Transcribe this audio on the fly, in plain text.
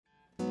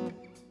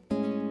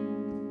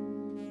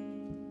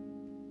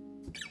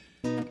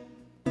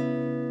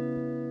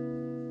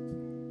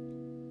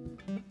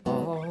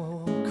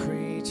All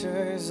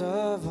creatures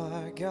of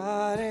our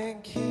God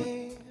and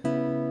King,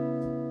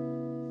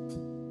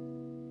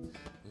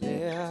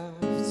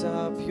 lift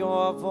up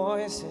your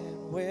voice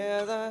and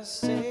with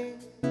us sing.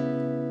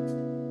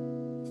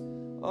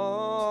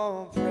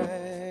 Oh,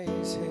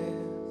 praise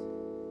Him,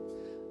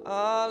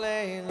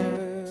 Alleluia.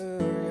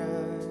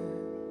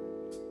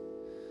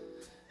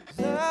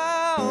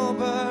 Thou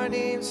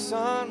burning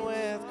sun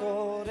with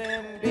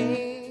golden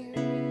beam,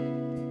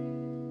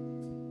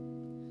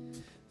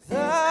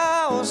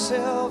 thou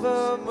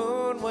silver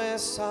moon with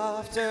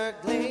softer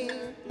gleam.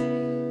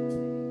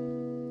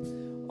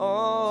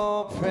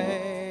 Oh,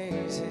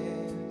 praise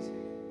Him,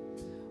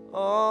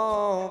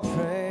 oh,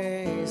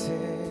 praise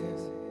Him,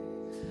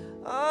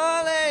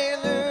 Alleluia,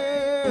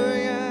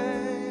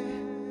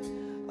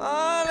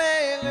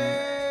 Alleluia,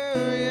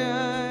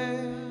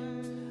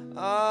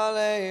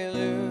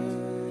 Alleluia.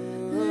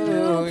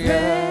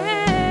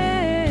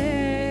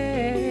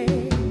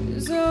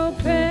 Praise, oh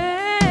praise.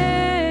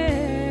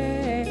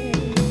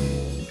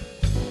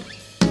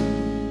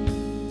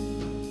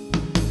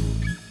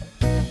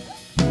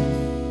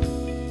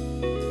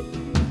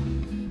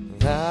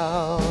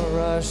 Thou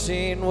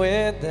rushing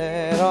wind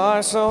that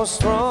are so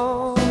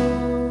strong,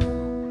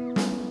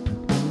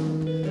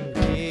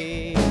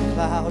 ye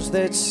clouds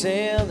that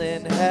sail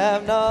and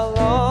have not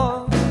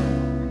long.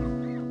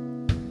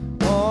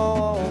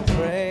 Oh,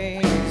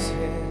 praise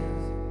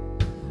Him,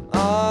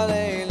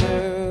 Alleluia.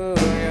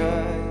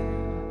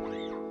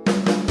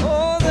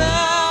 Oh,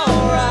 thou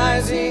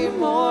rising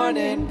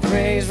morning,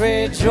 praise,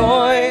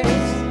 rejoice.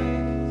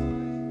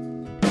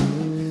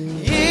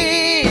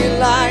 Ye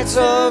lights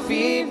of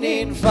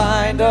evening,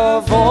 find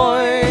a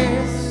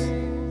voice.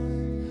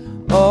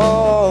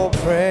 Oh,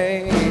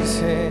 praise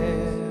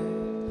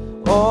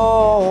Him,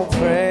 oh,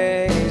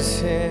 praise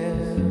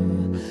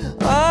Him,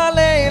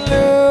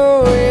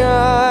 Alleluia,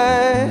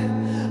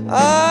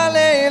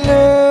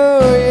 Alleluia,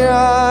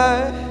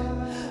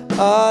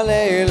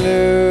 Alleluia.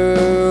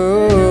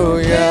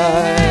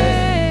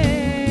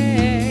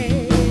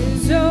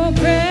 Praise, oh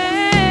praise,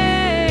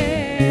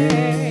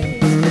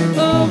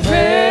 oh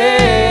praise,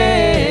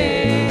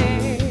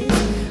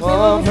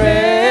 Oh, praise.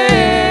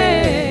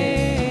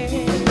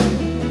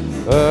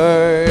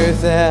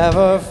 Earth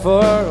ever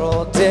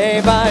furrowed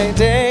day by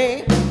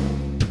day,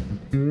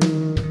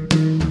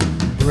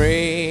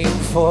 bring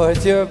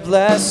forth your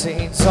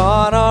blessings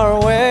on our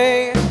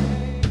way.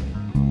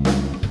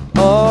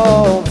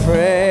 Oh,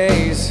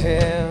 praise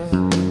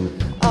Him,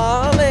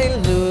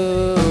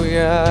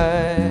 Alleluia.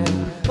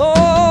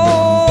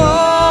 Oh,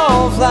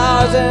 all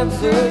flowers and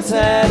fruits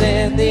that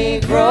in Thee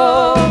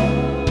grow,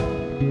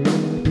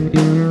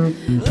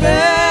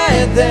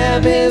 let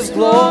them His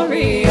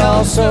glory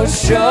also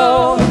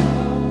show.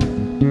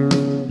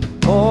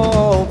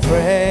 Oh,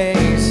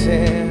 praise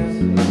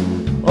Him,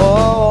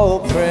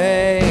 oh,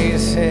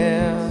 praise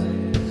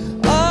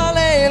Him,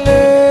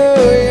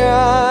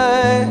 Alleluia,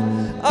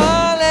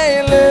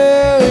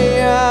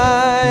 Alleluia,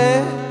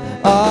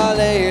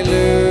 Alleluia.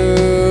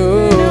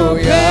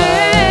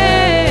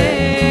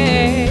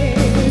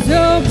 praise,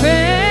 oh praise,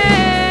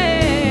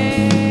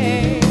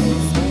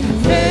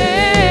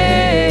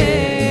 praise,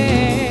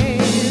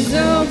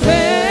 oh praise.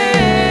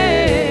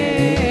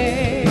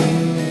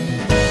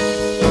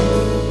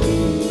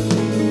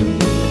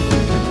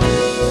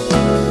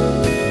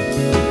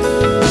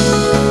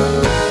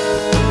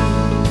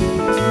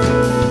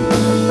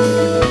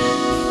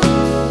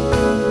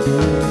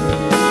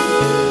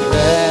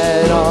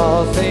 Let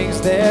all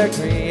things their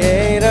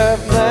Creator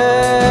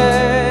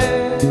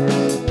bless,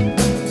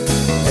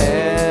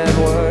 and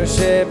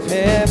worship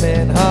Him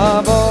in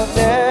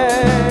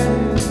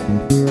humbleness.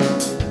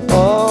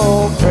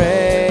 Oh,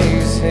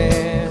 praise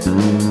Him,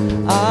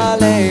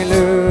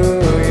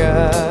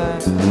 Alleluia.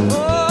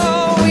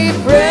 Oh, we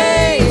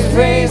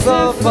praise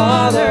the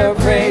Father,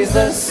 praise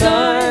the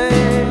Son,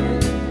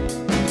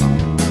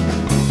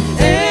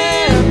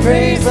 and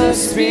praise the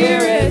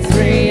Spirit,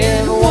 three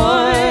in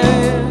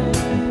one.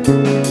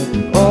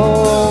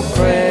 Oh,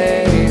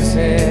 praise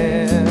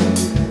Him,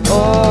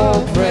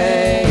 oh,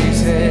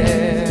 praise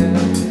Him,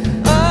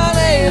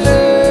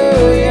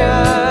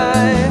 Alleluia,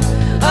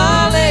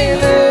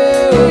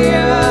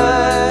 Alleluia,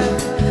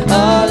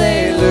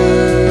 Alleluia.